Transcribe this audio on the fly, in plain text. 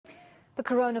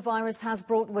The coronavirus has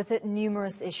brought with it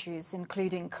numerous issues,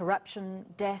 including corruption,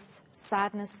 death,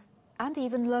 sadness, and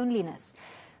even loneliness.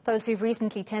 Those who've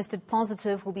recently tested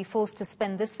positive will be forced to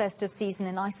spend this festive season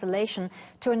in isolation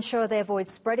to ensure they avoid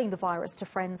spreading the virus to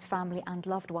friends, family and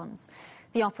loved ones.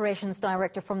 The operations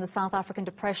director from the South African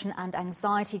Depression and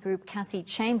Anxiety Group, Cassie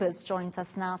Chambers, joins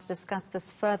us now to discuss this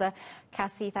further.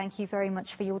 Cassie, thank you very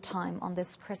much for your time on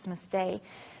this Christmas Day.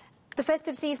 The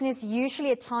festive season is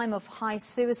usually a time of high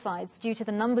suicides due to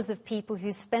the numbers of people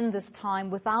who spend this time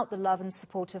without the love and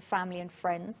support of family and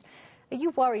friends. Are you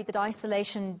worried that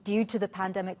isolation due to the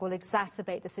pandemic will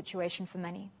exacerbate the situation for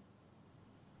many?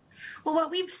 Well,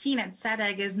 what we've seen at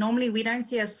SADAG is normally we don't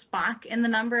see a spike in the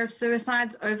number of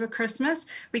suicides over Christmas.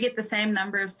 We get the same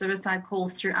number of suicide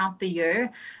calls throughout the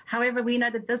year. However, we know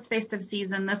that this festive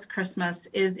season, this Christmas,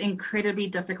 is incredibly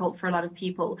difficult for a lot of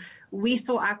people. We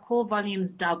saw our call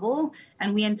volumes double,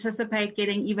 and we anticipate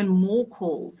getting even more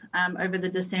calls over the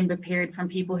December period from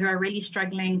people who are really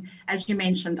struggling, as you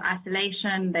mentioned,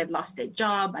 isolation, they've lost their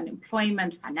job,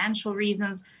 unemployment, financial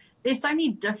reasons. There's so many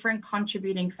different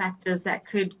contributing factors that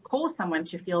could cause someone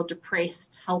to feel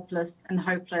depressed, helpless, and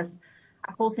hopeless.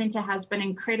 Our call center has been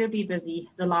incredibly busy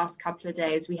the last couple of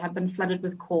days. We have been flooded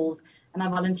with calls, and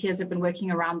our volunteers have been working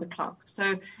around the clock.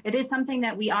 So it is something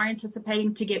that we are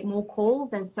anticipating to get more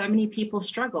calls as so many people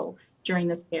struggle during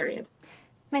this period.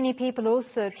 Many people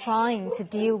also trying to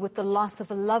deal with the loss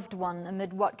of a loved one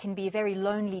amid what can be a very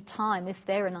lonely time if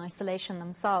they're in isolation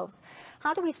themselves.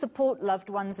 How do we support loved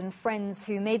ones and friends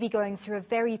who may be going through a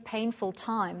very painful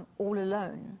time all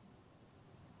alone?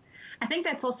 I think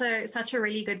that's also such a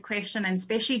really good question, and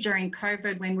especially during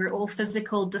COVID when we're all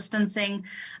physical distancing,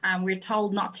 we're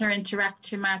told not to interact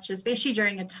too much, especially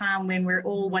during a time when we're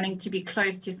all wanting to be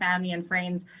close to family and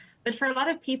friends. But for a lot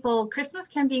of people, Christmas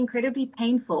can be incredibly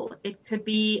painful. It could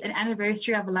be an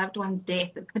anniversary of a loved one's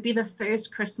death. It could be the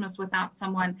first Christmas without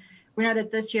someone. We know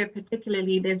that this year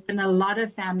particularly, there's been a lot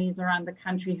of families around the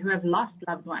country who have lost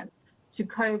loved ones to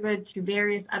COVID, to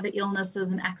various other illnesses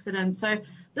and accidents. So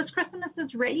this Christmas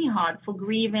is really hard for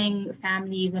grieving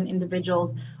families and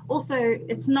individuals. Also,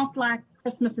 it's not like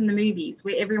Christmas in the movies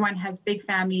where everyone has big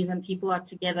families and people are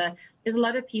together. There's a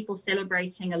lot of people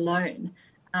celebrating alone.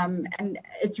 And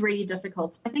it's really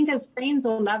difficult. I think as friends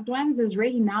or loved ones is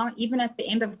really now, even at the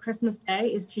end of Christmas Day,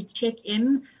 is to check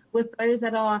in with those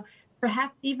that are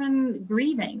perhaps even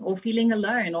grieving or feeling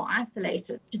alone or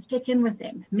isolated, to check in with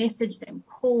them, message them,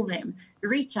 call them,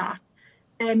 reach out.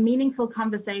 A meaningful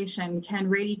conversation can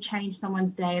really change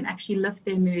someone's day and actually lift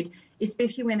their mood,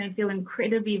 especially when they feel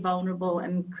incredibly vulnerable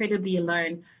and incredibly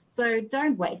alone. So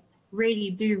don't wait.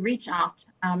 Really do reach out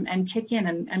and check in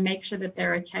and make sure that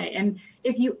they're okay. And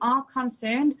if you are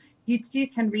concerned, you too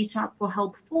can reach out for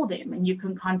help for them, and you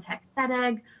can contact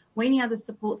SADAG or any other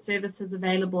support services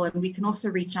available, and we can also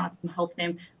reach out and help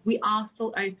them. We are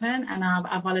still open, and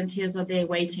our volunteers are there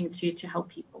waiting to help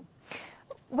people.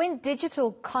 When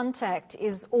digital contact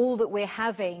is all that we're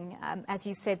having, as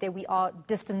you've said there, we are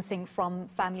distancing from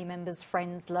family members,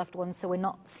 friends, loved ones, so we're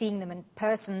not seeing them in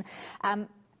person.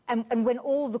 And when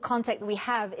all the contact that we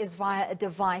have is via a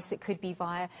device, it could be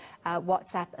via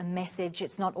WhatsApp, a message,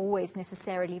 it's not always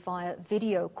necessarily via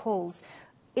video calls.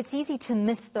 It's easy to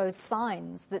miss those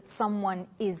signs that someone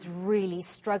is really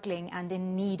struggling and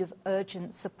in need of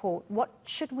urgent support. What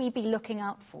should we be looking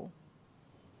out for?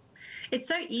 It's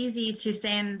so easy to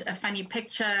send a funny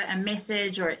picture, a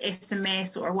message or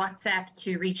SMS or WhatsApp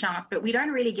to reach out, but we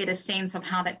don't really get a sense of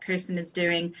how that person is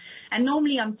doing. And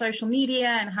normally on social media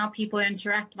and how people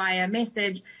interact via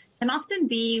message can often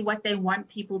be what they want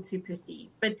people to perceive.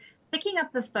 But picking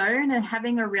up the phone and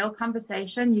having a real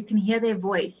conversation, you can hear their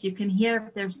voice, you can hear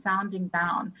if they're sounding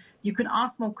down, you can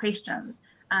ask more questions.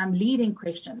 Leading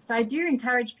questions. So I do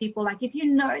encourage people, like if you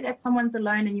know that someone's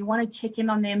alone and you want to check in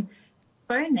on them,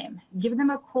 phone them, give them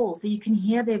a call so you can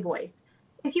hear their voice.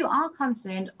 If you are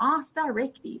concerned, ask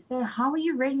directly. So how are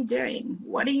you really doing?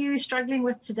 What are you struggling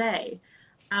with today?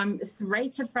 It's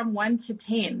rated from 1 to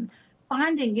 10.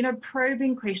 Finding,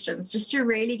 probing questions just to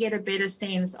really get a better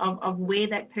sense of where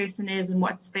that person is and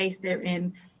what space they're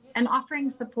in, and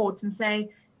offering support and say,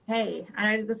 hey,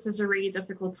 I know this is a really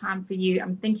difficult time for you.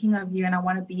 I'm thinking of you and I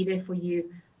want to be there for you.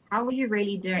 How are you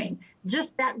really doing?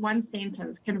 Just that one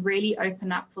sentence can really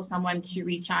open up for someone to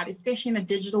reach out, especially in a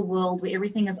digital world where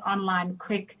everything is online,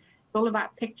 quick. It's all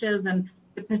about pictures and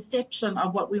the perception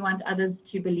of what we want others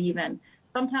to believe in.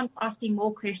 Sometimes asking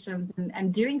more questions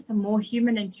and doing some more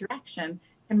human interaction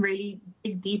and really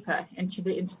dig deeper into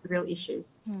the real issues.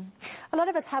 A lot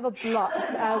of us have a block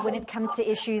when it comes to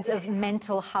issues of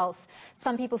mental health.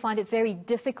 Some people find it very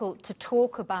difficult to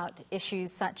talk about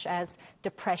issues such as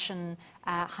depression,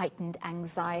 heightened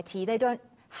anxiety. They don't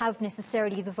have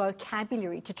necessarily the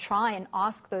vocabulary to try and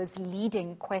ask those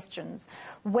leading questions.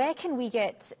 Where can we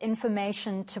get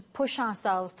information to push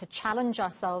ourselves, to challenge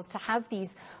ourselves, to have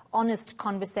these honest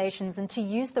conversations and to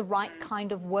use the right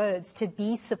kind of words to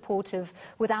be supportive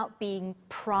without being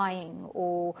prying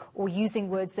or using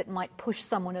words that might push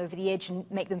someone over the edge and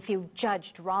make them feel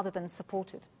judged rather than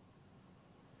supported?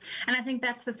 And I think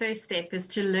that's the first step, is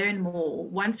to learn more.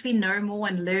 Once we know more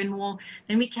and learn more,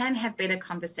 then we can have better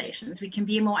conversations. We can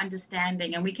be more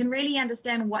understanding, and we can really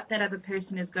understand what that other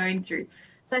person is going through.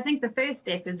 So I think the first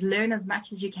step is learn as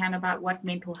much as you can about what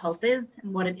mental health is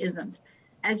and what it isn't.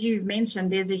 As you've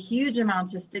mentioned, there's a huge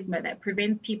amount of stigma that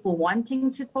prevents people wanting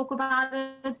to talk about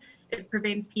it. It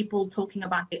prevents people talking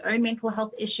about their own mental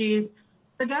health issues.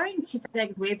 So going to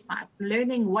SADAG's website,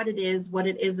 learning what it is, what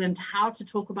it isn't, how to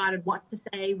talk about it, what to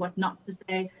say, what not to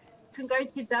say, you can go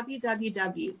to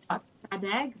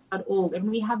www.sadag.org,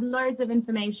 and we have loads of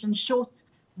information, short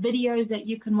videos that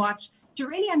you can watch to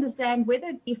really understand, whether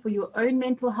it be for your own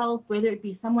mental health, whether it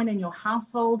be someone in your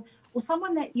household or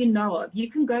someone that you know of.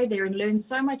 You can go there and learn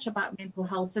so much about mental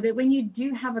health so that when you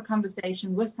do have a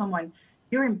conversation with someone,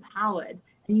 you're empowered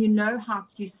and you know how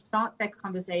to start that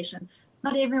conversation.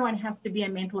 Not everyone has to be a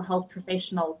mental health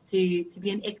professional to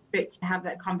be an expert to have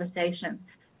that conversation.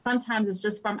 Sometimes it's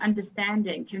just from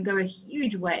understanding can go a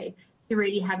huge way to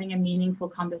really having a meaningful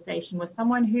conversation with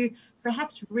someone who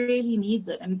perhaps really needs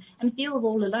it and feels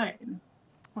all alone.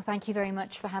 Well, thank you very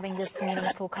much for having this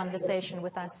meaningful conversation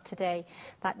with us today.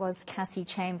 That was Cassie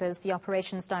Chambers, the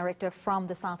Operations Director from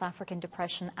the South African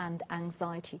Depression and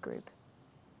Anxiety Group.